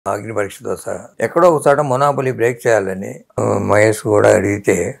అగ్ని పరీక్షతో సహా ఎక్కడో ఒకసాట మొనాపలి బ్రేక్ చేయాలని మహేష్ కూడా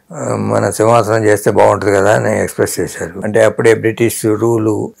అడిగితే మన సింహాసనం చేస్తే బాగుంటుంది కదా అని ఎక్స్ప్రెస్ చేశారు. అంటే అప్పుడే బ్రిటిష్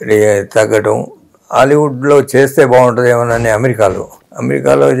రూలు తగ్గడం, హాలీవుడ్లో చేస్తే బాగుంటుంది ఏమోనని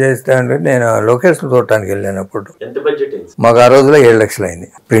అమెరికాలో చేస్తే అంటే నేను లొకేషన్ చూడటానికి వెళ్ళినప్పుడు మాకు ఆ రోజులో 7 లక్షలు అయింది.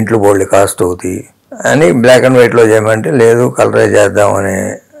 ప్రింట్లు బోల్డ్ కాస్ట్ అవుతాయి అని బ్లాక్ అండ్ వైట్లో చేయమంటే లేదు కలరే చేద్దామని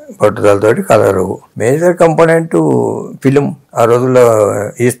పట్టుదలతోటి కలరు. Major component film. ఆ రోజుల్లో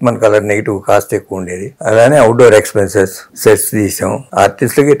ఈస్ట్మన్ కలర్ నెగిటివ్ కాస్ట్ ఎక్కువ ఉండేది. అలానే అవుట్డోర్ ఎక్స్పెన్సెస్ సెట్స్ తీసాం.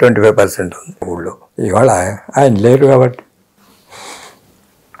 ఆర్టిస్టులకి 25% ఉంది ఊళ్ళో. ఇవాళ ఆయన లేరు కాబట్టి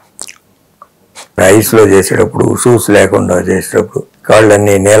ఐస్లో చేసేటప్పుడు, షూస్ లేకుండా చేసేటప్పుడు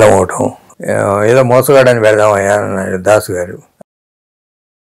కాళ్ళన్నీ నీలం అవటం, ఏదో మోసగాడని పెడదామయ్యా అన్నాడు దాసు గారు.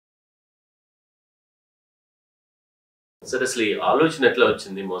 సరే, అసలు ఈ ఆలోచన ఎట్లా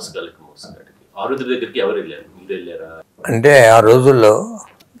వచ్చింది? మోసగాడికి ఆరుద్ర దగ్గరికి ఎవరు వెళ్ళారు? మీరు వెళ్ళారా? అంటే ఆ రోజుల్లో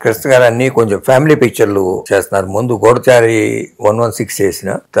కృష్ణ గారు అన్ని కొంచెం ఫ్యామిలీ పిక్చర్లు చేస్తున్నారు. ముందు గోడచారి 116 చేసిన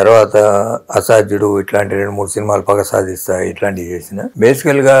తర్వాత అసాధ్యుడు ఇట్లాంటి 2-3 సినిమాలు పగ సాధిస్తా ఇట్లాంటివి చేసిన.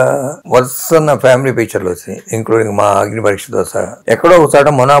 బేసికల్ గా వరుసన్న ఫ్యామిలీ పిక్చర్లు వచ్చాయి, ఇంక్లూడింగ్ మా అగ్ని పరీక్షతో సహా. ఎక్కడో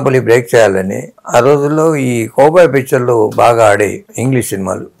ఒకసాట మొనాపలి బ్రేక్ చేయాలని ఆ రోజుల్లో ఈ కౌబాయ్ పిక్చర్లు బాగా ఆడాయి. ఇంగ్లీష్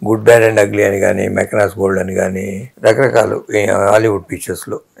సినిమాలు గుడ్ బ్యాడ్ అండ్ అగ్లీ అని కానీ, మెకనాస్ గోల్డ్ అని కానీ, రకరకాలు హాలీవుడ్ పిక్చర్స్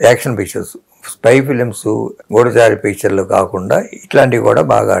లో యాక్షన్ పిక్చర్స్, స్పై ఫిలిమ్స్, గూఢచారి పిక్చర్లు కాకుండా ఇట్లాంటివి కూడా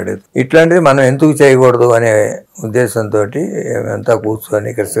బాగా ఆడేది. ఇట్లాంటిది మనం ఎందుకు చేయకూడదు అనే ఉద్దేశంతో అంతా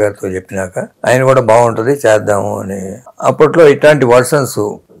కూర్చొని కృష్ణ గారితో చెప్పినాక ఆయన కూడా బాగుంటుంది చేద్దాము అని. అప్పట్లో ఇట్లాంటి వర్షన్స్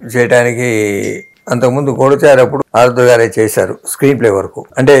చేయడానికి అంతకుముందు గూఢచారి అప్పుడు ఆరుద్ర గారే చేశారు స్క్రీన్ ప్లే వరకు.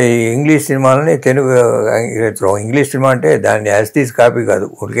 అంటే ఈ ఇంగ్లీష్ సినిమాలని తెలుగు ఇంగ్లీష్ సినిమా అంటే దాన్ని యాజ్ తీసి కాపీ కాదు,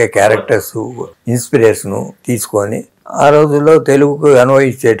 ఊరికే క్యారెక్టర్స్ ఇన్స్పిరేషన్ తీసుకొని ఆ రోజుల్లో తెలుగుకు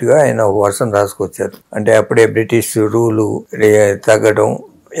అన్వయించేట్టుగా ఆయన ఒక వర్షన్ రాసుకొచ్చారు. అంటే అప్పుడే బ్రిటిష్ రూలు తగ్గడం,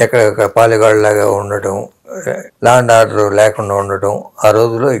 ఎక్కడెక్కడ పాలెగాళ్ళలాగా ఉండటం, లా అండ్ ఆర్డర్ లేకుండా ఉండటం ఆ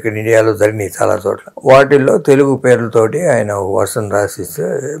రోజుల్లో ఇక్కడ ఇండియాలో జరిగినాయి చాలా చోట్ల. వాటిల్లో తెలుగు పేర్లతోటి ఆయన ఒక వర్షన్ రాసిస్తే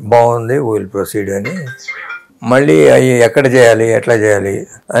బాగుంది, విల్ ప్రొసీడ్ అని. మళ్ళీ అవి ఎక్కడ చేయాలి, ఎట్లా చేయాలి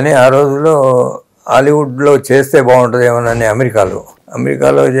అని ఆ రోజుల్లో హాలీవుడ్లో చేస్తే బాగుంటుంది ఏమోనని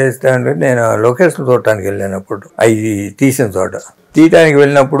అమెరికాలో చేస్తే అంటే నేను లొకేషన్ చూడటానికి వెళ్ళినప్పుడు అవి తీసిన చోట తీయటానికి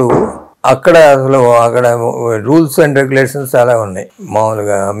వెళ్ళినప్పుడు అక్కడ రూల్స్ అండ్ రెగ్యులేషన్స్ చాలా ఉన్నాయి.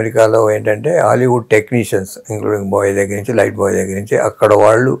 మామూలుగా అమెరికాలో ఏంటంటే హాలీవుడ్ టెక్నీషియన్స్ ఇంక్లూడింగ్ బాయ్ దగ్గర నుంచి లైట్ బాయ్ దగ్గర నుంచి అక్కడ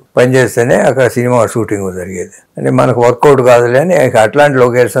వాళ్ళు పనిచేస్తేనే అక్కడ సినిమా షూటింగ్ జరిగేది. అంటే మనకు వర్కౌట్ కాదులే అని అట్లాంటి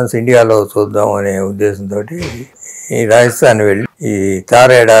లొకేషన్స్ ఇండియాలో చూద్దాం అనే ఉద్దేశంతో ఈ రాజస్థాన్ వెళ్ళి ఈ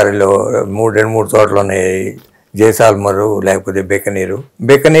తారేడారిలో 2-3 చోట్ల ఉన్నాయి. జైసాల్మరు లేకపోతే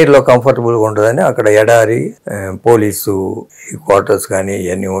బెకనీర్లో కంఫర్టబుల్గా ఉంటుందని అక్కడ ఎడారి, పోలీసు క్వార్టర్స్ కానీ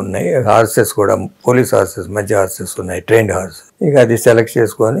ఇవన్నీ ఉన్నాయి. హార్సెస్ కూడా పోలీస్ హార్సెస్, మంచి హార్సెస్ ఉన్నాయి, ట్రైన్డ్ హార్సెస్. ఇక అది సెలెక్ట్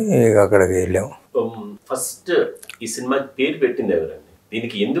చేసుకొని ఇక అక్కడికి వెళ్ళాము. ఫస్ట్ ఈ సినిమా పేరు పెట్టింది ఎవరండి?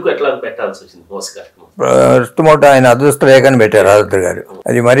 దీనికి ఎందుకు ఎట్లా పెట్టాల్సి వచ్చింది? ఫస్ట్ మొట్ట ఆయన అదృష్ట రేఖని పెట్టారు ఆరుద్ర గారు.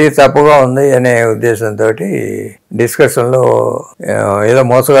 అది మరీ తప్పుగా ఉంది అనే ఉద్దేశంతో డిస్కషన్లో ఏదో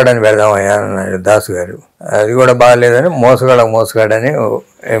మోసగాడని పెడదామయ్యా అన్నాడు దాసు గారు. అది కూడా బాగాలేదని మోసగాడని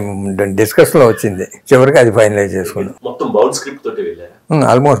డిస్కషన్లో వచ్చింది. చివరికి అది ఫైనలైజ్ చేసుకున్నాం.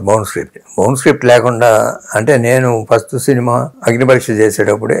 ఆల్మోస్ట్ బౌండ్ స్క్రిప్ట్ లేకుండా. అంటే నేను ఫస్ట్ సినిమా అగ్ని పరీక్ష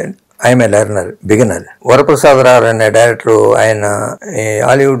చేసేటప్పుడే ఐఎమ్ ఏ బిగినర్. వరప్రసాదరావు అనే డైరెక్టర్, ఆయన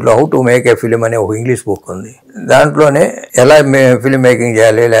హాలీవుడ్లో how to make a film అనే ఒక ఇంగ్లీష్ బుక్ ఉంది. దాంట్లోనే ఎలా ఫిలిం మేకింగ్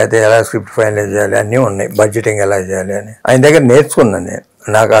చేయాలి, లేకపోతే ఎలా స్క్రిప్ట్ ఫైనలైజ్ చేయాలి అన్నీ ఉన్నాయి. బడ్జెటింగ్ ఎలా చేయాలి అని ఆయన దగ్గర నేర్చుకున్నాను నేను.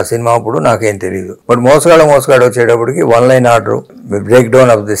 నాకు ఆ సినిమా అప్పుడు నాకేం తెలియదు. బట్ మోసగాడు వచ్చేటప్పటికి 1 line order, break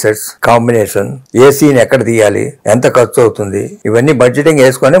down of the sets, combination, A scene ఎక్కడ తీయాలి, ఎంత ఖర్చు అవుతుంది, ఇవన్నీ బడ్జెటింగ్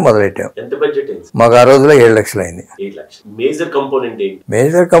వేసుకొని మొదలెట్టాం. మాకు ఆ రోజులో 7 లక్షలు అయింది.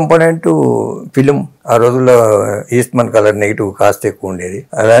 Major component film. ఆ రోజుల్లో ఈస్ట్మన్ కలర్ నెగిటివ్ కాస్ట్ ఎక్కువ ఉండేది.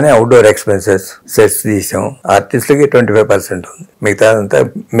 అలానే అవుట్డోర్ ఎక్స్పెన్సెస్ సెట్స్ తీసాం. ఆర్టిస్టులకి 25% ఉంది, మిగతాదంతా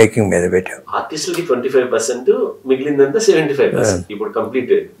మేకింగ్ మీద పెట్టాం. ఆర్టిస్టులకి 25%, మిగిలిందంతా 75%. ఇప్పుడు కంప్లీట్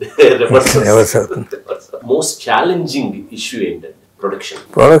రివర్స్ అవుతుంది. మోస్ట్ ఛాలెంజింగ్ ఇష్యూ ఏంటంటే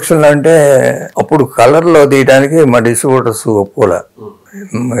ప్రొడక్షన్ అంటే అప్పుడు కలర్ లో తీయడానికి మా డిస్ట్రిబ్యూటర్స్ ఒప్పుకోలే.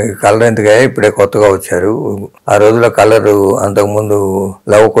 కలర్ ఎందుకే, ఇప్పుడే కొత్తగా వచ్చారు. ఆ రోజుల్లో కలర్ అంతకుముందు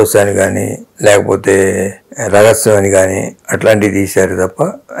లవ్ కోస్ అని కానీ లేకపోతే రహస్యం అని కానీ అట్లాంటివి తీశారు తప్ప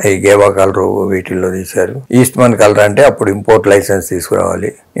ఈ గేవా కలర్ వీటిల్లో తీశారు. ఈస్ట్మన్ కలర్ అంటే అప్పుడు ఇంపోర్ట్ లైసెన్స్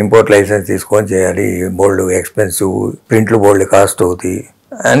తీసుకురావాలి, ఇంపోర్ట్ లైసెన్స్ తీసుకొని చేయాలి. బోల్డ్ ఎక్స్పెన్సివ్, ప్రింట్లు బోల్డ్ కాస్ట్ అవుతాయి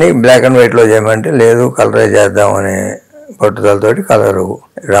అని బ్లాక్ అండ్ వైట్లో చేయమంటే లేదు కలరే చేద్దాం అనే పట్టుదలతోటి కలరు.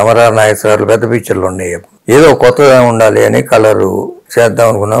 రామారావు నాగేశ్వరరావు పెద్ద పిక్చర్లు ఉన్నాయి, ఏదో కొత్తగా ఉండాలి అని కలరు చేద్దాం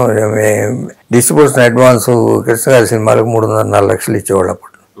అనుకున్నాం. డిస్ట్రిబ్యూషన్ అడ్వాన్స్ కృష్ణ గారి సినిమాలకు 3.5 లక్షలు ఇచ్చేవాళ్ళు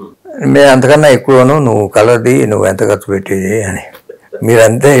అప్పుడు. మేము అంతకన్నా ఎక్కువను, నువ్వు కలర్ది నువ్వు ఎంత ఖర్చు పెట్టేది అని, మీరు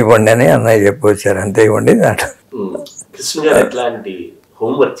అంతే ఇవ్వండి అని అన్నయ్య చెప్పి వచ్చారు, అంతే ఇవ్వండి అంట. కృష్ణ గారు ఎట్లాంటి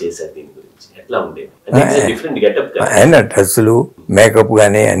హోంవర్క్ చేశారు దీని గురించి, ఎట్లా ఉండేది? డిఫరెంట్ గెటప్ ఆయన డ్రెస్సులు మేకప్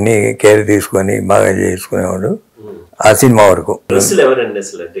కానీ అన్ని కేర్ తీసుకొని బాగా చేసుకునేవాడు ఆ సినిమా వరకు. డ్రెస్సులు ఎవరండి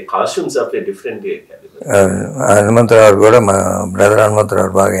అసలు, అంటే కాస్ట్యూమ్స్ ఆఫ్ డిఫరెంట్. హనుమంతరావు కూడా మా బ్రదర్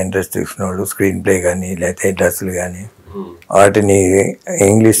హనుమంతరావు బాగా ఇంట్రెస్ట్ తీసుకునేవాడు, స్క్రీన్ ప్లే కానీ లేకపోతే డ్రెస్సులు కానీ వాటిని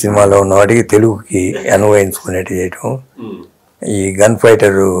ఇంగ్లీష్ సినిమాలో ఉన్న వాటికి తెలుగుకి అనువయించుకునేట్టు చేయటం. ఈ gun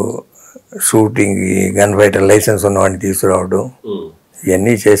fighter shooting, gun fighter licence ఉన్న వాడిని తీసుకురావడం,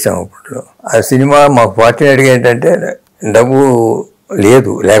 ఇవన్నీ చేసాం అప్పట్లో. ఆ సినిమా మాకు ఫార్చునేట్గా ఏంటంటే డబ్బు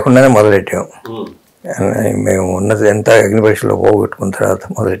లేదు, లేకుండానే మొదలెట్టాం. మేము ఉన్నది ఎంత అగ్నిపరీక్షలో పోగొట్టుకున్న తర్వాత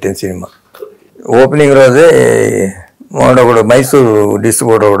మొదలెట్టిన సినిమా. ఓపెనింగ్ రోజే ఒకడు మైసూరు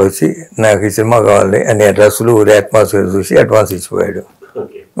డిస్ట్రిబ్యూటర్ ఒకడు వచ్చి నాకు ఈ సినిమా కావాలి అని డ్రెస్సులు అట్మాస్ఫియర్ చూసి అడ్వాన్స్ ఇచ్చిపోయాడు.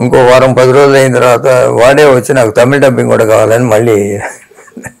 ఇంకో వారం 10 రోజులు అయిన తర్వాత వాడే వచ్చి నాకు తమిళ డబ్బింగ్ కూడా కావాలని మళ్ళీ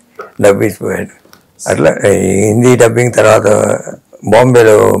డబ్బు ఇచ్చిపోయాడు. అట్లా హిందీ డబ్బింగ్ తర్వాత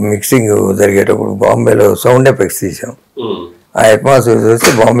బాంబేలో మిక్సింగ్ జరిగేటప్పుడు బాంబేలో సౌండ్ ఎఫెక్ట్స్ తీసాం. ఆ అట్మాస్ఫియర్ చూసి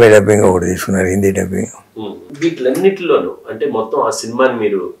బాంబే డబ్బింగ్ ఒకటి తీసుకున్నారు, హిందీ డబ్బింగ్. వీటిలన్నిటిలోనూ అంటే మొత్తం ఆ సినిమాని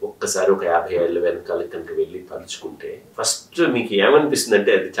మీరు ఒక్కసారి ఒక 50 ఏళ్ళ వెనకాల కనుక వెళ్ళి తలుచుకుంటే ఫస్ట్ మీకు ఏమనిపిస్తుంది?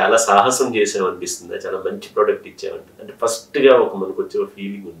 అంటే అది చాలా సాహసం చేసామనిపిస్తుందా, చాలా మంచి ప్రోడక్ట్ ఇచ్చామంటే, అంటే ఫస్ట్ గా ఒక మనకు వచ్చే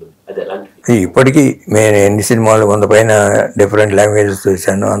ఫీలింగ్ ఉంటుంది, అది ఎలాంటి? ఇప్పటికీ నేను ఎన్ని సినిమాలు 100 పైన డిఫరెంట్ లాంగ్వేజెస్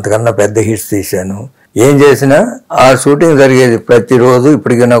చూశాను, అంతకన్నా పెద్ద హిట్స్ తీశాను. ఏం చేసినా ఆ షూటింగ్ జరిగేది ప్రతిరోజు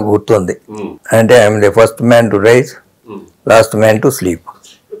ఇప్పటికీ నాకు గుర్తుంది. అంటే I'm the first man to rise, last man to sleep.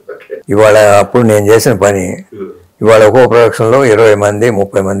 ఇవాళ అప్పుడు నేను చేసిన పని ఇవాళ ఒక్కో ప్రొడక్షన్లో 20 మంది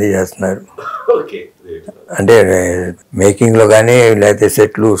 30 మంది చేస్తున్నారు. అంటే మేకింగ్లో కానీ లేకపోతే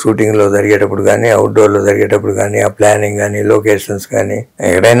సెట్లు షూటింగ్లో జరిగేటప్పుడు కానీ అవుట్డోర్లో జరిగేటప్పుడు కానీ ఆ ప్లానింగ్ కానీ లొకేషన్స్ కానీ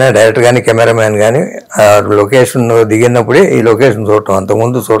ఎక్కడైనా డైరెక్టర్ కానీ కెమెరామ్యాన్ కానీ ఆ లొకేషన్ దిగినప్పుడే ఈ లొకేషన్ చూడటం,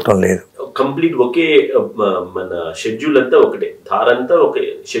 అంతకుముందు చూడటం లేదు. కంప్లీట్ ఒకే మన షెడ్యూల్ అంతా ఒకటే, తారంతా ఒకే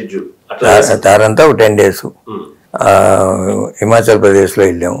షెడ్యూల్. తారంతా ఒక 10 days హిమాచల్ ప్రదేశ్లో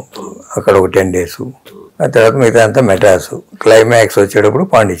వెళ్ళాము, అక్కడ ఒక 10 days. ఆ తర్వాత మిగతా అంతా మెడ్రాసు. క్లైమాక్స్ వచ్చేటప్పుడు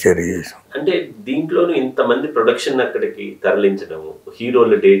పాండిచ్చేరి చేసాం. అంటే దీంట్లోనూ ఇంతమంది ప్రొడక్షన్ అక్కడికి తరలించడం,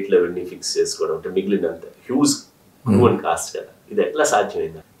 హీరోల డేట్లు అవన్నీ ఫిక్స్ చేసుకోవడం, అంటే మిగిలినంత హ్యూజ్ కాస్ట్ కదా, ఇది ఎట్లా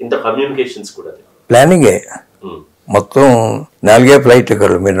సాధ్యమైందా? ఇంత కమ్యూనికేషన్స్ కూడా ప్లానింగే. మొత్తం 4 ఫ్లైట్లు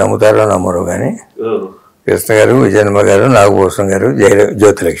ఇక్కడ, మీరు నమ్ముతారో నమ్మరు కానీ కృష్ణ గారు, విజయనమ్మ గారు, నాగభూషణం గారు,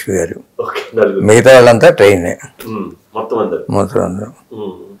 జ్యోతిలక్ష్మి గారు, మిగతా వాళ్ళంతా ట్రైనే మొత్తం అందరూ.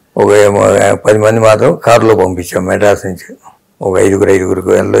 ఒక 10 మంది మాత్రం కారులో పంపించాం మెడ్రాస్ నుంచి. ఒక 5గురు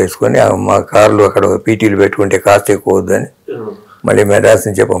వెళ్ళలో వేసుకొని మా కార్లు అక్కడ పీటీలు పెట్టుకుంటే కాస్ట్ ఎక్కువ అవుద్దని మళ్ళీ మెడ్రాస్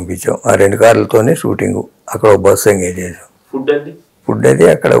నుంచే పంపించాం. ఆ 2 కార్లతోనే షూటింగ్. అక్కడ ఒక బస్సు ఎంగేజ్ చేసాం. ఫుడ్ అది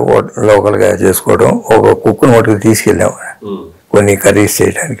అక్కడ లోకల్గా చేసుకోవడం. ఒక కుక్కును ఒకటి తీసుకెళ్ళాం కొన్ని కర్రీస్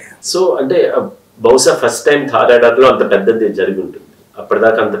చేయడానికి. సో అంటే బహుశా ఫస్ట్ టైం థారాడార్లో అంత పెద్దది జరిగి ఉంటుంది,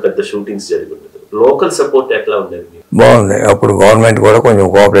 అప్పటిదాకా అంత పెద్ద షూటింగ్స్ జరిగి ఉంటుంది. లోకల్ సపోర్ట్ ఎట్లా ఉండేది? బాగుంది. అప్పుడు గవర్నమెంట్ కూడా కొంచెం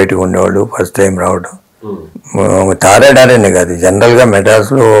కోఆపరేటివ్ ఉండేవాళ్ళు ఫస్ట్ టైం రావడం. తారాడారనే కాదు, జనరల్గా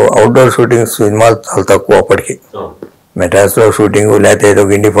మెడ్రాస్లో అవుట్డోర్ షూటింగ్స్ సినిమాలు చాలా తక్కువ అప్పటికి. మెడ్రాస్లో షూటింగ్ లేకపోతే ఏదో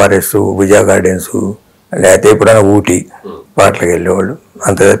గిండి ఫారెస్ట్, భుజా గార్డెన్స్, లేకపోతే ఎప్పుడైనా ఊటీ పాటలకు వెళ్ళేవాళ్ళు.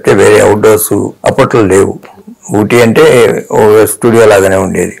 అంత తప్పితే వేరే అవుట్డోర్స్ అప్పట్లో లేవు. ఊటీ అంటే స్టూడియో లాగానే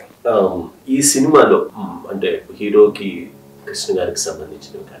ఉండేది. ఈ సినిమాలో అంటే హీరోకి కృష్ణ గారికి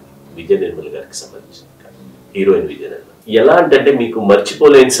సంబంధించినవి కానీ, విజయ నిర్మల్ గారికి సంబంధించినవి కానీ, హీరోయిన్ విజయ నిర్మల్ ఎలా అంటే మీకు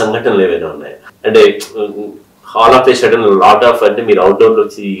మర్చిపోలేని సంఘటనలు ఏమైనా ఉన్నాయా? అంటే hall of A sudden lot of, అంటే మీరు అవుట్డోర్ లో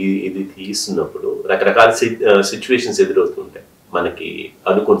వచ్చి ఇది తీస్తున్నప్పుడు రకరకాల సిచ్యువేషన్స్ ఎదురవుతుంటాయి మనకి,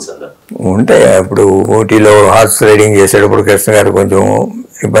 అనుకున్న సందర్భం ఉంటాయి. అప్పుడు ఊటీలో హార్స్ రైడింగ్ చేసేటప్పుడు కృష్ణ గారు కొంచెం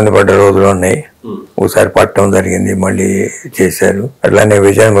ఇబ్బంది పడ్డ రోజులు ఉన్నాయి. ఒకసారి పట్టడం జరిగింది, మళ్ళీ చేశారు. అట్లానే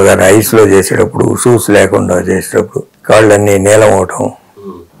విజయనమ్మ గారు ఐస్ లో చేసేటప్పుడు, షూస్ లేకుండా చేసేటప్పుడు కాళ్ళన్నీ నీలం అవటం,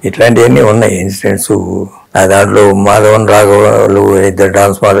 ఇట్లాంటివన్నీ ఉన్నాయి ఇన్సిడెంట్స్. దాంట్లో మాధవన్ రాఘవాలు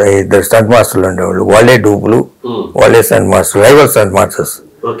ఇద్దరు స్టంట్ మాస్టర్లు ఉండేవాళ్ళు. వాళ్ళే డూపులు, వాళ్ళే stunt master, rival stunt masters.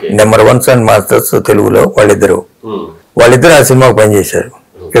 Number 1 stunt masters తెలుగులో వాళ్ళిద్దరు ఆ సినిమాకు పనిచేశారు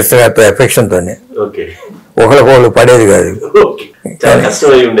కృష్ణ గారితో ఎఫెక్షన్ తోనే. ఒకరికొకరు పడేది కాదు.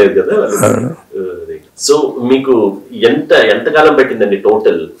 సో మీకు ఎంతకాలం పెట్టిందండి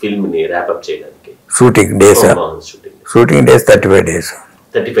టోటల్ ఫిల్మ్ ని ర్యాప్ చేయడానికి? Shooting days 35 days.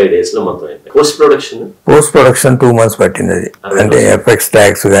 35 days లో మొత్తం పోస్ట్ ప్రొడక్షన్ 2 months పట్టింది. అది అంటే ఎఫెక్ట్స్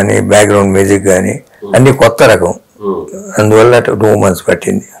ట్యాక్స్ కానీ, బ్యాక్గ్రౌండ్ మ్యూజిక్ కానీ అన్ని కొత్త రకం, అందువల్ల 2 months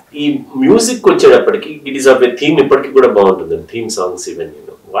పట్టింది. ఈ మ్యూజిక్ వచ్చేటప్పటికి it is of A theme ఇప్పటికీ కూడా బాగుంటుంది. థీమ్ సాంగ్స్ ఇవన్నీ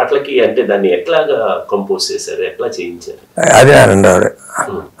వాటికి అంటే దాన్ని ఎట్లాగా కంపోజ్ చేశారు, ఎట్లా చేయించారు? అది అన్నారు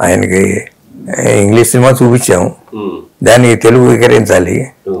ఆయనకి ఇంగ్లీష్ సినిమా చూపించాము, దాన్ని తెలుగు వికరించాలి,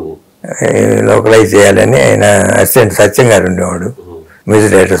 లోకలైజ్ చేయాలని ఆయన అసిస్టెంట్ సత్యం గారు ఉండేవాడు,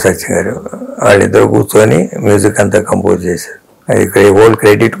 మ్యూజిక్ డైరెక్టర్ సత్యం గారు. వాళ్ళిద్దరు కూర్చొని మ్యూజిక్ అంతా కంపోజ్ చేశారు. అది whole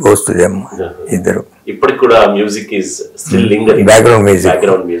credit goes to them ఇద్దరు. ఇప్పటికి కూడా music is still lingering. Background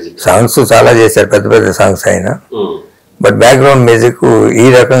music songs చాలా చేశారు, పెద్ద పెద్ద సాంగ్స్ ఆయన. బట్ బ్యాక్గ్రౌండ్ మ్యూజిక్ ఈ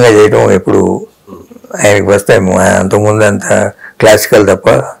రకంగా చేయడం ఎప్పుడు ఆయనకి ఫస్ట్ టైం. అంతకుముందు అంత క్లాసికల్ తప్ప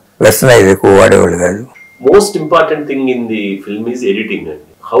వెస్టర్నైజ్ ఎక్కువ వాడేవాళ్ళు కాదు. Most important thing in the film is editing అండి.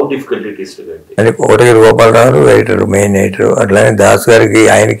 How difficult it is to get. అంటే Kotagiri Gopalarao editor, main editor. అట్లానే దాస్ గారికి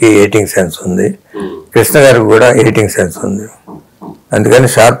ఆయనకి ఎడిటింగ్ సెన్స్ ఉంది, కృష్ణ గారికి కూడా ఎడిటింగ్ సెన్స్ ఉంది. అందుకని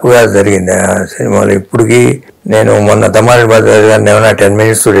షార్ప్గా జరిగింది ఆ సినిమాలో. ఇప్పటికి నేను మొన్న తమాలి బజార్ గారిని ఏమైనా 10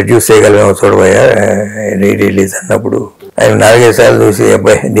 minutes రెడ్యూస్ చేయగలిగాము చూడబోయా రిలీజ్ అన్నప్పుడు ఆయన 4-5 సార్లు చూసి,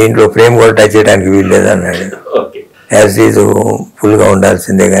 అబ్బాయి దీంట్లో ఫ్రేమ్ కూడా టచ్ చేయడానికి వీల్లేదు అన్నాడు. యాజ్ ఈజ్ ఫుల్గా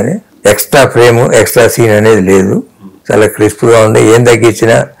ఉండాల్సిందే కానీ ఎక్స్ట్రా ఫ్రేమ్, ఎక్స్ట్రా సీన్ అనేది లేదు. చాలా క్రిస్ప్గా ఉంది. ఏం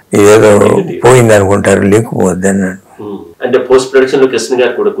తగ్గించినా ఇదేదో పోయింది అనుకుంటారు, లింక్ పోద్ది అన్నాడు. అంటే పోస్ట్ ప్రొడక్షన్ లో కృష్ణ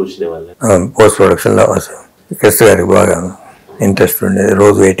గారు కూడా కూర్చునే వాళ్ళు. పోస్ట్ ప్రొడక్షన్ లో కృష్ణ గారికి బాగా ఇంట్రెస్ట్ ఉండేది.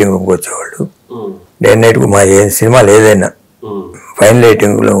 రోజు ఎయిటింగ్ రూమ్కి వచ్చేవాళ్ళు. డే నైట్ మా ఏ సినిమాలు ఏదైనా ఫైనల్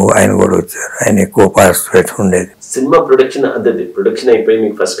ఎయిటింగ్ లో ఆయన కూడా వచ్చారు. ఆయన ఎక్కువ పార్టిసిపేట్ ఉండేది. సినిమా ప్రొడక్షన్ అద్దది ప్రొడక్షన్ అయిపోయి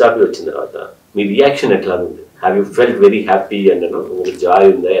మీకు ఫస్ట్ కాపీ వచ్చిన తర్వాత మీ రియాక్షన్ ఎట్లా ఉంది? Have you felt very happy అన్నాను, జాయ్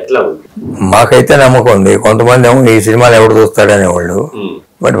ఉందా, ఎట్లా ఉంది? మాకైతే నమ్మకం ఉంది. కొంతమంది ఏమో ఈ సినిమాలు ఎవడు చూస్తాడనేవాళ్ళు.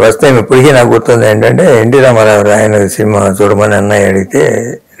 బట్ ఫస్ట్ టైం ఇప్పటికీ నాకు గుర్తుంది ఏంటంటే, ఎన్టీ రామారావు ఆయన సినిమా చూడమని అన్నయ్య అడిగితే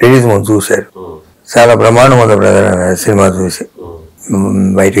రిలీజ్ ముందు చూశారు. చాలా బ్రహ్మాండం ఉంది బ్రదర్ సినిమా చూసి.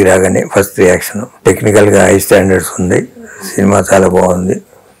 బయటికి రాగానే ఫస్ట్ రియాక్షన్, టెక్నికల్గా హై స్టాండర్డ్స్ ఉంది, సినిమా చాలా బాగుంది,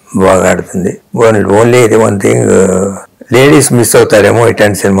 బాగా ఆడుతుంది. ఓన్లీ ఇది వన్ థింగ్, లేడీస్ మిస్ అవుతారేమో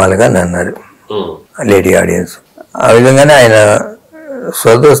ఇట్లాంటి సినిమాలుగా అని అన్నారు లేడీ ఆడియన్స్. ఆ విధంగానే ఆయన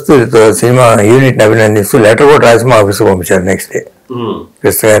స్వదస్తులతో సినిమా యూనిట్ని అభినందిస్తూ లెటర్ కూడా రాసి మా ఆఫీస్కి పంపించారు నెక్స్ట్ డే.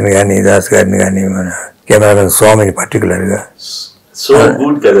 కృష్ణ గారిని కానీ, దాస్ గారిని కానీ, మన కెమెరామెన్ స్వామిని పర్టికులర్గా.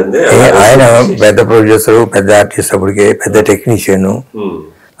 ఆయన పెద్ద ప్రొడ్యూసర్, పెద్ద ఆర్టిస్ట్, అప్పటికే పెద్ద టెక్నీషియన్.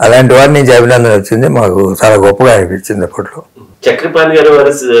 అలాంటి వారి నుంచి అభినందన వచ్చింది. మాకు చాలా గొప్పగా అనిపించింది అప్పట్లో. చక్రపాణి గారు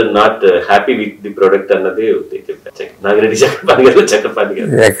was not happy with the product అన్నది నాగిరెడ్డి చక్రపాణి గారు.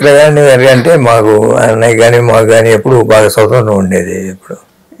 చక్రపాణి గారి అంటే మాకు అన్నయ్య కానీ మాకు కానీ ఎప్పుడు బాగా స్వతంత్రం ఉండేది. ఎప్పుడు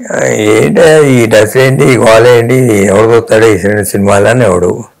ఏంటంటే ఈ డ్రెస్ ఏంటి, ఈ గోల ఏంటి, ఎవడు చూస్తాడు ఈ సినిమాలని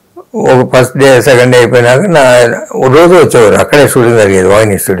ఎవడు. ఒక ఫస్ట్ డే సెకండ్ డే అయిపోయినాక రోజు వచ్చేవారు. అక్కడే షూటింగ్ జరిగేది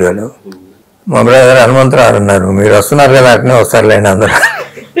వాయిని స్టూడియోలో. మా బ్రదర్ హనుమంతరావు అన్నారు, మీరు వస్తున్నారు కదా అట్నే వస్తారులేండి అందరూ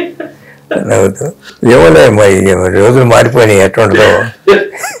నవ్వుతూ. ఏమోలే మరి రోజులు మారిపోయినాయి ఎట్టుండదో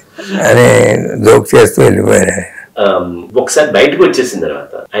అని జోక్ చేస్తూ వెళ్ళిపోయారు. ఒకసారి బయటకు వచ్చేసిన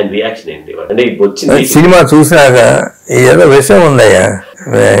తర్వాత ఆయన రియాక్షన్ ఏంటి? అంటే వచ్చింది సినిమా చూసినాక ఏదో విషయం ఉందయ్యా,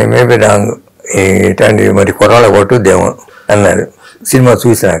 మేబీ రాంగ్, ఇట్లాంటి మరి కొరాల కొట్టుద్దేమో అన్నారు సినిమా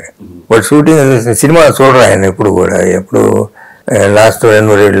చూసినాక. వాడు షూటింగ్ సినిమా చూడరు ఆయన ఎప్పుడు కూడా. ఎప్పుడు లాస్ట్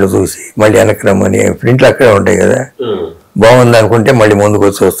 2-3 ఏళ్ళు చూసి మళ్ళీ వెనక్కి రమ్మని ప్రింట్లు అక్కడే ఉంటాయి కదా, బాగుంది అనుకుంటే మళ్ళీ ముందుకు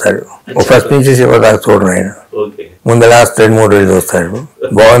వచ్చి వస్తారు. ఫస్ట్ నుంచి చివరి దాకా చూడరు ఆయన. ముందు లాస్ట్ 2-3 ఏళ్ళు చూస్తారు,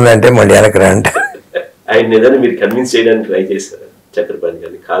 బాగుందంటే మళ్ళీ వెనక్కి రా అంటే. ఆయన ఏదైనా మీరు కన్విన్స్ చేయడానికి ట్రై చేస్తారు చక్రపాణి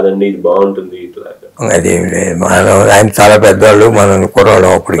గారిని, కాదండి ఇది బాగుంటుంది ఇట్లా? అదేమి లేదు, మనం ఆయన చాలా పెద్దవాళ్ళు, మనం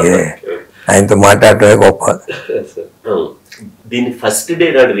కుర్రవాళ్ళం అప్పటికే. ఆయనతో మాట్లాడటమే గొప్ప. దీని ఫస్ట్ డే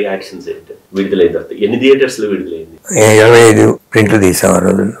నాడు రియాక్షన్స్ ఏంటి? విడుదలైన తర్వాత ఎన్ని థియేటర్స్ లో విడుదలైంది? 25 ప్రింట్లు తీసాం ఆ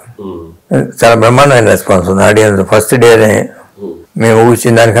రోజుల్లో. చాలా బ్రహ్మాండమైన రెస్పాన్స్ ఉంది ఆడియన్స్. ఫస్ట్ డేనే మేము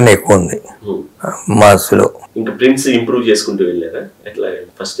ఊహించిన దానికన్నా ఎక్కువ ఉంది మాస్లో. ఇంకా ప్రింట్స్ ఇంప్రూవ్ చేసుకుంటూ వెళ్ళారా ఎట్లా?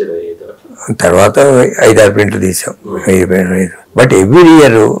 ఫస్ట్ డే తర్వాత 5-6 ప్రింట్లు తీసాం. బట్ ఎవ్రీ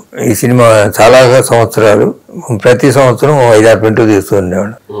ఇయర్ ఈ సినిమా చాలా సంవత్సరాలు ప్రతి సంవత్సరం 5-6 ప్రింట్లు తీస్తూ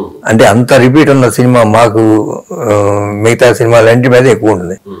ఉండేవాడు. అంటే అంత రిపీట్ ఉన్న సినిమా మాకు మిగతా సినిమాలంటి మీద ఎక్కువ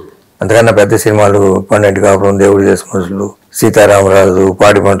ఉంటుంది. అంతకన్నా పెద్ద సినిమాలు పన్నెండు కాపురం, దేవుడి దేశ మనుషులు, సీతారామరాజు,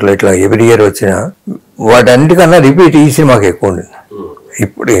 పాడి పంటలు, ఇట్లా ఎవ్రీ ఇయర్ వచ్చిన వాటన్నిటికన్నా రిపీట్ ఈ సినిమాకి ఎక్కువ ఉంటుంది.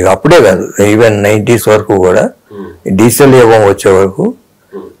 ఇప్పుడు అప్పుడే కాదు, ఈవెన్ 90s వరకు కూడా డిజిటల్ యుగం వచ్చే వరకు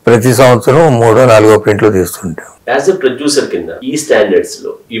ప్రతి సంవత్సరం 3-4 ప్రింట్లు తీస్తుంటాం. యాజ్ ఎ ప్రొడ్యూసర్ కింద ఈ స్టాండర్డ్స్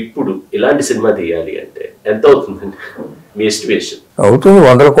లో ఇప్పుడు ఇలాంటి సినిమా తీయాలి అంటే ఎంత అవుతుందండి మీ ఎస్టిమేషన్? అవుతుంది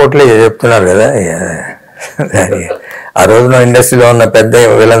 100 కోట్లే చెప్తున్నారు కదా. ఆ రోజున ఇండస్ట్రీలో ఉన్న పెద్ద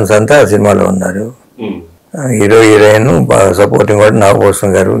విలన్స్ అంతా సినిమాలో ఉన్నారు. హీరో, హీరోయిన్, సపోర్టింగ్ కూడా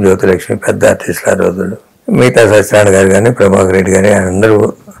నాగభూషణ్ గారు, జ్యోతిలక్ష్మి పెద్ద ఆర్టిస్టులు ఆ రోజుల్లో. మిగతా సత్యనారాయణ గారు కానీ, ప్రభాకర్ రెడ్డి గారి, అందరూ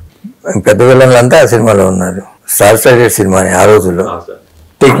పెద్ద విలన్లు అంతా ఆ సినిమాలో ఉన్నారు. స్టార్ స్టార్టెడ్ సినిమా ఆ రోజుల్లో.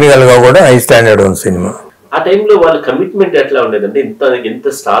 టెక్నికల్ గా కూడా హై స్టాండర్డ్ ఉంది సినిమా. ఆ టైంలో వాళ్ళ కమిట్మెంట్ ఎట్లా ఉండేది? అంటే ఎంత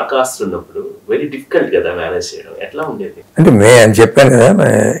స్టార్ కాస్ట్ ఉన్నప్పుడు వెరీ డిఫికల్ట్ కదా మేనేజ్ చేయడం, ఎట్లా ఉండేది? అంటే అని చెప్పాను కదా,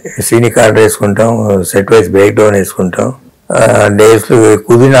 సీనీ కార్డ్ వేసుకుంటాం, సెట్ వైజ్ బ్రేక్ డౌన్ వేసుకుంటాం, డేస్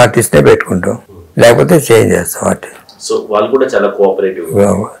కుదిరిన ఆర్టిస్ట్నే పెట్టుకుంటాం, లేకపోతే చేంజ్ చేస్తాం ఆర్టిస్ట్. సో వాళ్ళు కూడా చాలా కోఆపరేటివ్.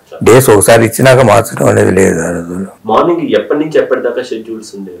 డేస్ ఒకసారి ఇచ్చినాక మార్చడం అనేది లేదు ఆ రోజుల్లో. మార్నింగ్ ఎప్పటి నుంచి ఎప్పటిదాకా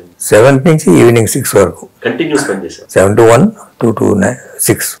షెడ్యూల్స్ ఉండేవి? 7 నుంచి ఈవినింగ్ 6 వరకు కంటిన్యూస్ పని చేశారు. 7 to 1, 2 to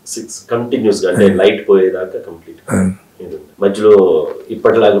 6 కంటిన్యూస్ గా, అంటే లైట్ పోయేదాకా కంప్లీట్. మధ్యలో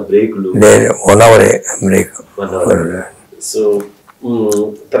ఇప్పటిలాగా బ్రేకులు 1 hour బ్రేక్. సో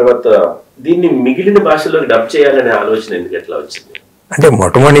తర్వాత దీన్ని మిగిలిన భాషలోకి డబ్ చేయాలనే ఆలోచన ఎందుకు ఎట్లా వచ్చింది? అంటే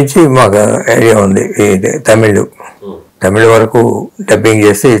మొట్టమొదటి నుంచి మాకు ఐడియా ఉంది, తమిళ వరకు డబ్బింగ్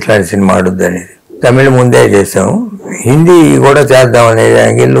చేస్తే ఇట్లాంటి సినిమా ఆడుద్ది అనేది. తమిళ ముందే చేసాము, హిందీ కూడా చేద్దాం అనేది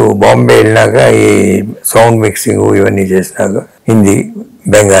యాంగిల్. బాంబే వెళ్ళినాక ఈ సౌండ్ మిక్సింగ్ ఇవన్నీ చేసినాక హిందీ,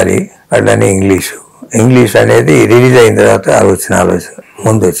 బెంగాలీ, అట్లానే ఇంగ్లీష్ అనేది రిలీజ్ అయిన తర్వాత ఆలోచన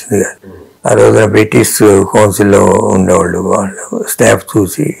ముందు వచ్చింది కాదు. ఆ రోజున బ్రిటిష్ కౌన్సిల్లో ఉండేవాళ్ళు, వాళ్ళు స్టాఫ్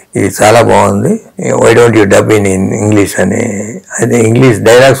చూసి ఇది చాలా బాగుంది, why don't you dub in English అని. అది ఇంగ్లీష్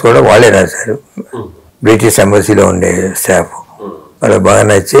డైలాగ్స్ కూడా వాళ్ళే రాశారు, బ్రిటిష్ ఎంబసీలో ఉండే స్టాఫ్. వాళ్ళకి బాగా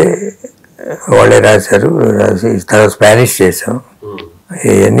నచ్చే వాళ్ళే రాశారు. తర్వాత స్పానిష్ చేసాం,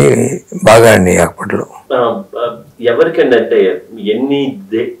 ఇవన్నీ బాగా అండి అప్పట్లో. ఎవరికండి అంటే ఎన్ని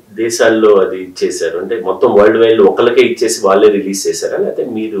దేశాల్లో అది ఇచ్చేసారు? అంటే మొత్తం వరల్డ్ వైడ్ ఒకరికే ఇచ్చేసి వాళ్ళే రిలీజ్ చేశారా, లేకపోతే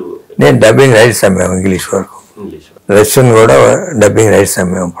మీరు? నేను డబ్బింగ్ రైట్స్ అమ్మాము ఇంగ్లీష్ వరకు, రష్యన్ కూడా డబ్బింగ్ రైట్స్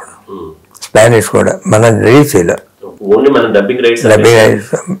అమ్మాము. అప్పుడు స్పానిష్ కూడా మనం రిలీజ్ చేయలేదు, ఓన్లీ మనం డబ్బింగ్ రైట్స్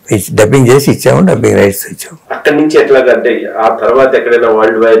డబ్బింగ్ చేసి ఇచ్చాము, డబ్బింగ్ రైట్స్ ఇచ్చాము. అక్కడి నుంచి ఎట్లాగంటే ఆ తర్వాత ఎక్కడైనా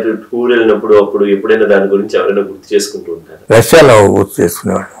వరల్డ్ వైడ్ టూర్ వెళ్ళినప్పుడు అప్పుడు ఎప్పుడైనా దాని గురించి ఎవరైనా గుర్తు చేసుకుంటూ ఉంటారు? రష్యాలో గుర్తు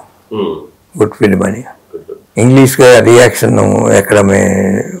చేసుకునేవాడు, గుడ్ ఫిల్మ్ అని. ఇంగ్లీష్ గా రియాక్షన్ ఎక్కడ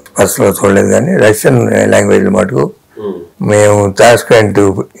పర్సనల్ చూడలేదు, కానీ రష్యన్ లాంగ్వేజ్ మటుకు మేము తాష్కెంట్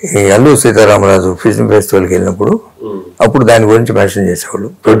అల్లు సీతారామరాజు ఫిల్మ్ ఫెస్టివల్కి వెళ్ళినప్పుడు అప్పుడు దాని గురించి మెన్షన్ చేసేవాళ్ళు,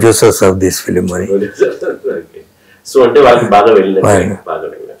 ప్రొడ్యూసర్స్ ఆఫ్ దిస్ ఫిలిం అని. సో అంటే వాళ్ళకి బాగా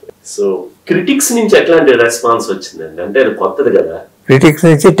వెళ్ళినట్టు. సో క్రిటిక్స్ నుంచి ఎట్లాంటి రెస్పాన్స్ వచ్చిందండి? అంటే అది కొత్తది కదా. క్రిటిక్స్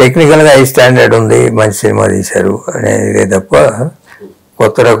నుంచి టెక్నికల్ గా హై స్టాండర్డ్ ఉంది, మంచి సినిమా తీశారు అనేది తప్ప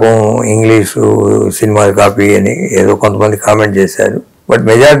కొత్త రకం ఇంగ్లీషు సినిమాలు కాపీ అని ఏదో కొంతమంది కామెంట్ చేశారు. But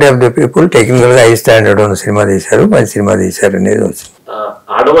majority of the people technical గా హై స్టాండర్డ్ ఉన్న సినిమా తీశారు, మంచి సినిమా తీశారు అనేది వచ్చింది.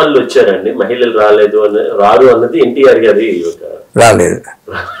 ఆడవాళ్ళు వచ్చారండి, మహిళలు రారు అన్నది ఎన్టీఆర్ గారి రాలేదు.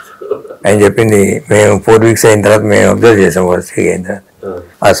 ఆయన చెప్పింది మేము 4 weeks అయిన తర్వాత మేము అబ్జర్వ్ చేసాం, వర్షిక్ అయిన తర్వాత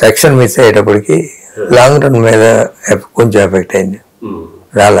ఆ సెక్షన్ మిస్ అయ్యేటప్పటికి లాంగ్ రన్ మీద కొంచెం ఎఫెక్ట్ అయింది,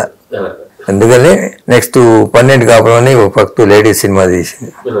 రాలా. అందుకని నెక్స్ట్ 12 కాపులని ఒక భక్తు లేడీస్ సినిమా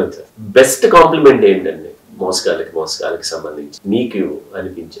తీసింది. బెస్ట్ కాంప్లిమెంట్ ఏంటండి మోసగాలకి సంబంధించి మీకు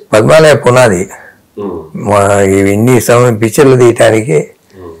అనిపించే? పద్మాలయ పునాది. ఇన్ని పిక్చర్లు తీయటానికి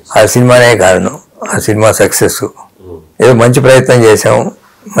ఆ సినిమానే కారణం, ఆ సినిమా సక్సెస్. ఏదో మంచి ప్రయత్నం చేసాము,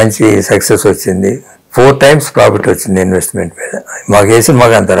 మంచి సక్సెస్ వచ్చింది. 4 times ప్రాఫిట్ వచ్చింది ఇన్వెస్ట్మెంట్ మీద. మాకు ఏ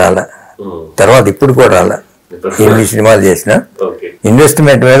సినిమాకి అంత రాలా, తర్వాత ఇప్పుడు కూడా రాలా. ఎన్ని సినిమాలు చేసినా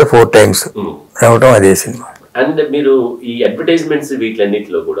ఇన్వెస్ట్మెంట్ మీద 4 times రావటం అదే సినిమా. అండ్ మీరు ఈ అడ్వర్టైజ్మెంట్స్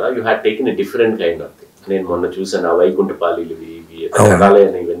వీటిలన్నిటిలో కూడా you had taken a different kind of thing. నేను మొన్న చూసాను ఆ వైకుంఠ పాలీలు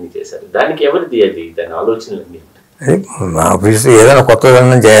ఇవన్నీ చేశారు. దానికి ఎవరిది అది, దాని ఆలోచనలన్నీ? మా ఆఫీస్ ఏదైనా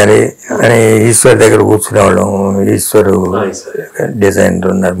కొత్తదనం చేయాలి అని ఈశ్వర్ దగ్గర కూర్చునేవాళ్ళం. ఈశ్వర్ డిజైనర్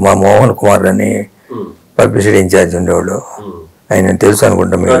ఉన్నారు, మా మోహన్ కుమార్ అని పబ్లిసిటీ ఇన్ఛార్జ్ ఉండేవాళ్ళు, ఆయన తెలుసు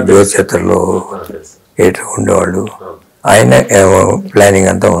అనుకుంటా, మేము జ్యోతిషత్రలో ఎడిటర్ ఉండేవాళ్ళు. ఆయన ప్లానింగ్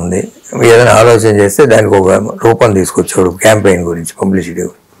అంతా ఉంది. ఏదైనా ఆలోచన చేస్తే దానికి ఒక రూపం తీసుకొచ్చేవాడు, క్యాంపెయిన్ గురించి, పబ్లిసిటీ.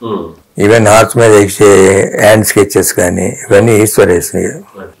 ఈవెన్ ఆర్ట్స్ మీద ఇచ్చే హ్యాండ్ స్కెచెస్ కానీ ఇవన్నీ ఈశ్వర్ వేసినాయి.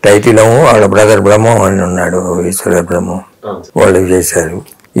 టైటిల్ వాళ్ళ బ్రదర్ బ్రహ్మం అని ఉన్నాడు, ఈశ్వర బ్రహ్మం, వాళ్ళు చేశారు.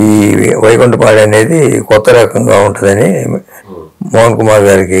 ఈ వైకుంఠపాడి అనేది కొత్త రకంగా ఉంటుందని మోహన్ కుమార్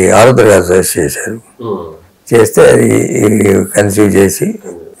గారికి ఆరుద్ర గారు సజెస్ట్ చేశారు. చేస్తే అది కన్సీవ్ చేశారు.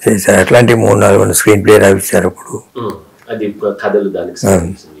 అట్లాంటి 3-4 స్క్రీన్ ప్లే రావిచ్చారు. అప్పుడు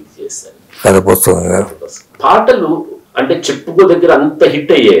కథ పుస్తకంగా. పాటలు అంటే చెప్పుకోదగ్గర అంత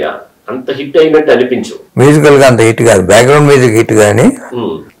హిట్ అయ్యాయా? అంత హిట్ అయినట్టు అనిపించు. మ్యూజికల్ గా అంత హిట్ కాదు, బ్యాక్గ్రౌండ్ మ్యూజిక్ హిట్ కానీ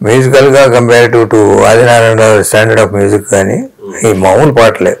మ్యూజికల్ గా comparative to Adinarayana standard of music కానీ ఈ మామూలు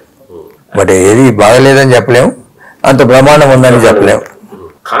పాటలే. బట్ ఏది బాగలేదని చెప్పలేము, అంత బ్రహ్మాండం ఉందని చెప్పలేము.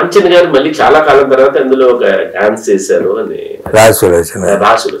 కాంచన్ గారు మళ్ళీ చాలా కాలం తర్వాత అందులో ఒక డాన్స్ చేశారు అని రాజసులోచన.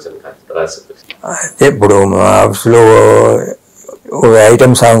 అయితే ఇప్పుడు మా ఆఫీస్ లో ఒక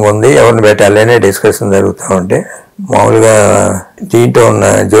ఐటమ్ సాంగ్ ఉంది, ఎవరిని పెట్టాలి అనే డిస్కషన్ జరుగుతూ ఉంటే మామూలుగా దీంట్లో ఉన్న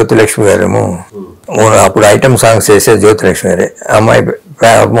జ్యోతిలక్ష్మి గారేమో అప్పుడు ఐటమ్ సాంగ్స్ చేసే జ్యోతిలక్ష్మి గారే, అమ్మాయి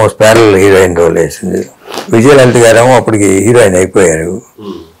ఆల్మోస్ట్ ప్యారల్ హీరోయిన్ రోల్ వేసింది. విజయలలిత గారేమో అప్పటికి హీరోయిన్ అయిపోయారు.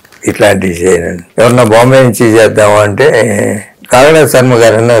 ఇట్లాంటివి చేయను. ఎవరన్నా బాంబే నుంచి చేద్దాము అంటే కాళరాజ్ శర్మ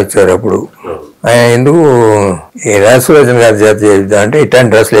గారన్నా వచ్చారు అప్పుడు. ఆయన ఎందుకు ఈ రాజసులోచన గారి చేత చేద్దాం అంటే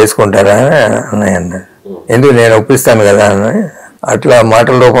ఇట్లాంటి డ్రెస్సులు వేసుకుంటారా అని అన్నారు. ఎందుకు నేను ఒప్పిస్తాను కదా అని అట్లా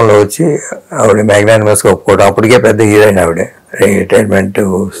మాటల రూపంలో వచ్చి ఆవిడ మ్యాగ్నానిమస్గా ఒప్పుకోవడం. అప్పటికే పెద్ద హీరోయిన్ ఆవిడ, రిటైర్మెంట్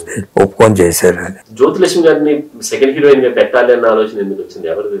ఒప్పుకొని చేశారు. జ్యోతిలక్ష్మి గారిని సెకండ్ హీరోయిన్ గా పెట్టాలి అన్న ఆలోచన ఎందుకు వచ్చింది?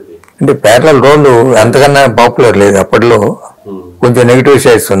 ఎవరిది అంటే ప్యారలల్ రోల్ అంతకన్నా పాపులర్ లేదు అప్పట్లో, కొంచెం నెగిటివ్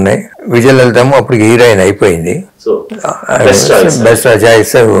షేడ్స్ ఉన్నాయి. విజయలలితము అప్పటికి హీరోయిన్ అయిపోయింది, బెస్ట్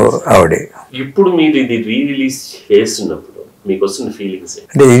చాయిస్ ఆవిడే. ఇప్పుడు మీరు ఇది రీ రిలీజ్ చేస్తున్నప్పుడు మీకు వస్తున్న ఫీలింగ్స్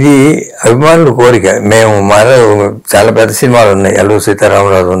అంటే ఇది అభిమానుల కోరిక. మేము మాలో చాలా పెద్ద సినిమాలు ఉన్నాయి. అల్లూరి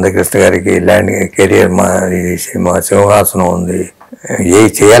సీతారామరాజు ఉంది, కృష్ణ గారికి ల్యాండ్ కెరియర్, మా ఇది సినిమా సింహాసనం ఉంది. ఏ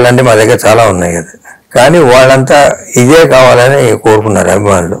చేయాలంటే మా దగ్గర చాలా ఉన్నాయి కదా. కానీ వాళ్ళంతా ఇదే కావాలని కోరుకున్నారు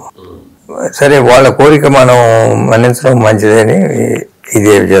అభిమానులు. సరే, వాళ్ళ కోరిక మనం మన్నించడం మంచిదని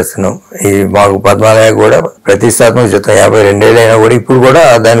ఇదే చేస్తున్నాం. ఈ మాకు పద్మాలయ కూడా ప్రతిష్టాత్మక చిత్రం, 52 ఏళ్ళైనా కూడా ఇప్పుడు కూడా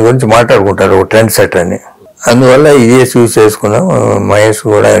దాని గురించి మాట్లాడుకుంటారు, ట్రెండ్ సెట్ అని. అందువల్ల ఇదే చూస్ చేసుకున్నాం. మహేష్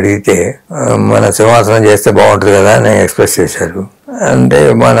కూడా అడిగితే మన సింహాసనం చేస్తే బాగుంటుంది కదా అని ఎక్స్ప్రెస్ చేశారు. అంటే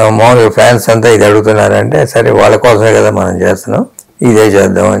మన మామూలుగా ఫ్యాన్స్ అంతా ఇది అడుగుతున్నారంటే సరే వాళ్ళ కోసమే కదా మనం చేస్తున్నాం, ఇదే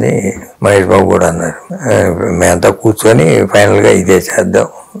చేద్దామని మహేష్ బాబు కూడా అన్నారు. మేమంతా కూర్చొని ఫైనల్గా ఇదే చేద్దాం,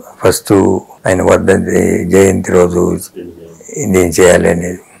 ఫస్ట్ ఆయన వర్ధంతి జయంతి రోజు దీన్ని చేయాలి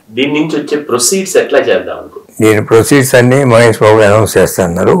అనేది. దీని నుంచి వచ్చే ప్రొసీడ్స్ ఎట్లా చేద్దాం అనుకో, దీని ప్రొసీడ్స్ అన్ని మహేష్ బాబు అనౌన్స్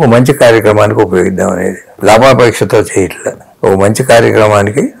చేస్తున్నారు. ఒక మంచి కార్యక్రమానికి ఉపయోగిద్దాం అనేది, లాభాపేక్షతో చేయట్లే. ఒక మంచి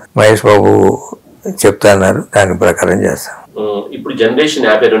కార్యక్రమానికి మహేష్ బాబు చెప్తున్నారు, దాని ప్రకారం చేస్తాం. ఇప్పుడు జనరేషన్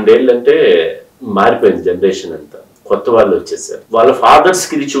 52 ఏళ్ళు అంటే మారిపోయింది. జనరేషన్ అంతా కొత్త వాళ్ళు వచ్చేసారు. వాళ్ళ ఫాదర్స్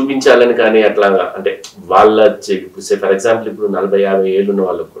కి ఇది చూపించాలని కానీ అట్లాగా, అంటే వాళ్ళ ఫర్ ఎగ్జాంపుల్ ఇప్పుడు 40-50 ఏళ్ళు ఉన్న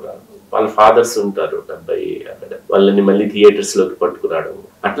వాళ్ళకు కూడా వాళ్ళ ఫాదర్స్ ఉంటారు 70 అక్కడ, వాళ్ళని మళ్ళీ థియేటర్స్ లోకి పట్టుకురావడం,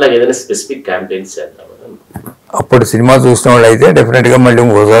 అట్లా ఏదైనా స్పెసిఫిక్ క్యాంపెయిన్స్ చేద్దామని. అప్పుడు సినిమా చూసిన వాళ్ళు అయితే డెఫినెట్ గా మళ్ళీ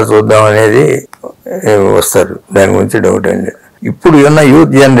ఇంకోసారి చూద్దాం అనేది వస్తారు, దాని గురించి డౌట్ ఏం లేదు. ఇప్పుడు ఉన్న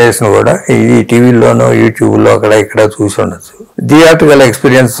యూత్ జనరేషన్ కూడా ఇది టీవీలోనో యూట్యూబ్లో అక్కడ ఇక్కడ చూసి ఉండొచ్చు. థియేటర్కల్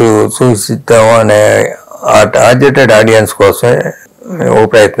ఎక్స్పీరియన్స్ చూసిద్దాం అనే టార్గెటెడ్ ఆడియన్స్ కోసమే ఓ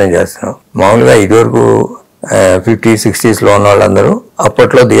ప్రయత్నం చేస్తున్నాం. మామూలుగా ఇదివరకు 50s, 60s ఉన్న వాళ్ళందరూ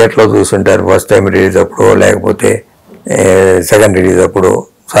అప్పట్లో థియేటర్లో చూస్తుంటారు, ఫస్ట్ టైం రిలీజ్ అప్పుడు లేకపోతే సెకండ్ రిలీజ్ అప్పుడు.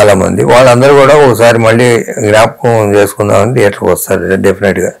 చాలా మంది వాళ్ళందరూ కూడా ఒకసారి మళ్ళీ జ్ఞాపకం చేసుకుందామని థియేటర్కి వస్తారు.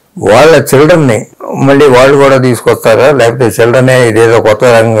 డెఫినెట్గా వాళ్ళ చిల్డ్రన్ని మళ్ళీ వాళ్ళు కూడా తీసుకొస్తారా, లేకపోతే చిల్డ్రనే ఇదేదో కొత్త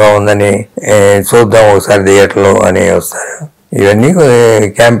రకంగా ఉందని చూద్దాం ఒకసారి థియేటర్లో అని వస్తారు. ఇవన్నీ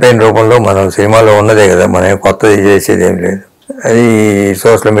క్యాంపెయిన్ రూపంలో మనం సినిమాలో ఉన్నదే కదా, మనం కొత్తది చేసేది ఏం లేదు. అది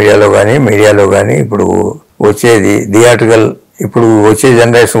సోషల్ మీడియాలో కానీ ఇప్పుడు వచ్చేది థియేటర్కల్, ఇప్పుడు వచ్చే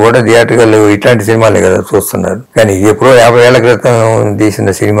జనరేషన్ కూడా థియేటర్కల్ ఇట్లాంటి సినిమాలే కదా చూస్తున్నారు. కానీ ఎప్పుడో 50 ఏళ్ల క్రితం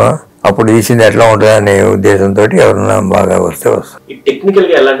తీసిన సినిమా అప్పుడు తీసింది ఎట్లా ఉంటుంది అనే ఉద్దేశంతో ఎవరన్నా బాగా వస్తే వస్తుంది. టెక్నికల్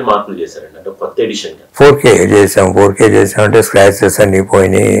గా ఎలాంటి మార్పులు చేశారండి? అంటే కొత్త ఎడిషన్ 4K చేసామంటే స్క్రాచెస్ అన్ని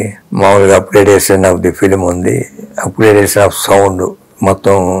పోయినాయి. మామూలుగా అప్గ్రేడేషన్ ఆఫ్ ది ఫిలిం ఉంది, అప్గ్రేడేషన్ ఆఫ్ సౌండ్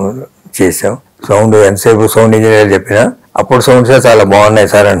మొత్తం చేసాం. సౌండ్ ఎంతసేపు సౌండ్ ఇంజనీర్ చెప్పినా అప్పుడు సౌండ్సే చాలా బాగున్నాయి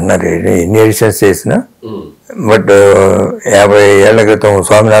సార్ అంటున్నారు, ఎన్ని ఎడిషన్స్ చేసినా. బట్ 50 ఏళ్ల క్రితం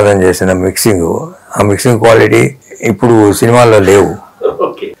స్వామినాథన్ చేసిన మిక్సింగ్, ఆ మిక్సింగ్ క్వాలిటీ ఇప్పుడు సినిమాల్లో లేవు.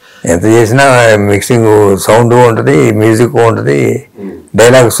 ఎంత చేసినా మిక్సింగ్ సౌండ్ ఉంటుంది, మ్యూజిక్ ఉంటుంది,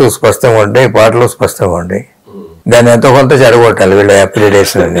 డైలాగ్స్ స్పష్టంగా ఉంటాయి, పాటలు స్పష్టంగా ఉంటాయి. దాన్ని ఎంతో కొంత చెడగొట్టాలి వీళ్ళ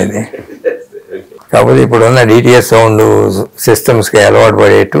అప్గ్రేడేషన్ అనేది. కాకపోతే ఇప్పుడున్న DTS సౌండ్ సిస్టమ్స్కి అలవాటు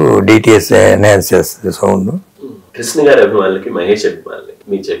పడేట్టు DTS ఎన్హాన్స్ చేస్తుంది సౌండ్. కృష్ణ గారి అభిమానులకి, మహేష్ అభిమానులకి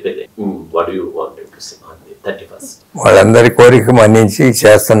మీరు చెప్పేది what you wanted to say on the 31st? వాళ్ళందరి కోరిక మన్నించి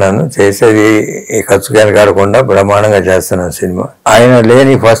చేస్తున్నాను. చేసేది ఖర్చు కాకుండా బ్రహ్మాండంగా చేస్తున్నాను సినిమా. ఆయన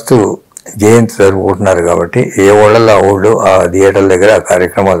లేని ఫస్ట్ జయంతి జరుపుకుంటున్నారు కాబట్టి ఏ ఊళ్ళల్లో ఊళ్ళు ఆ థియేటర్ల దగ్గర ఆ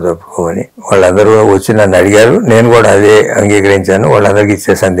కార్యక్రమాలు జరుపుకోమని వాళ్ళందరూ వచ్చి నన్ను అడిగారు. నేను కూడా అదే అంగీకరించాను. వాళ్ళందరికీ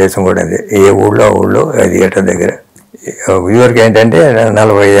ఇచ్చే సందేశం కూడా అదే, ఏ ఊళ్ళో ఆ థియేటర్ దగ్గర. ఇదివరకు ఏంటంటే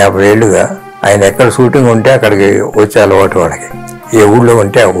 40-50 ఏళ్ళుగా ఆయన ఎక్కడ షూటింగ్ ఉంటే అక్కడికి వచ్చే అలవాటు వాళ్ళకి, ఏ ఊళ్ళో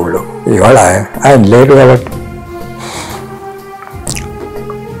ఉంటే ఆ ఊళ్ళో. ఇవాళ ఆయన లేటు కాబట్టి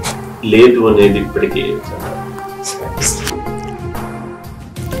లేదు అనేది ఇప్పటికీ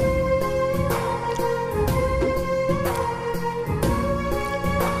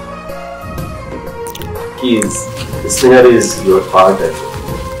కృష్ణ గారు ఈజ్ యువర్ హార్ట్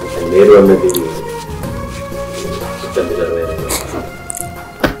అండ్ లేరు అన్నది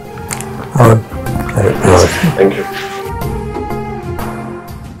అవును. Thank you.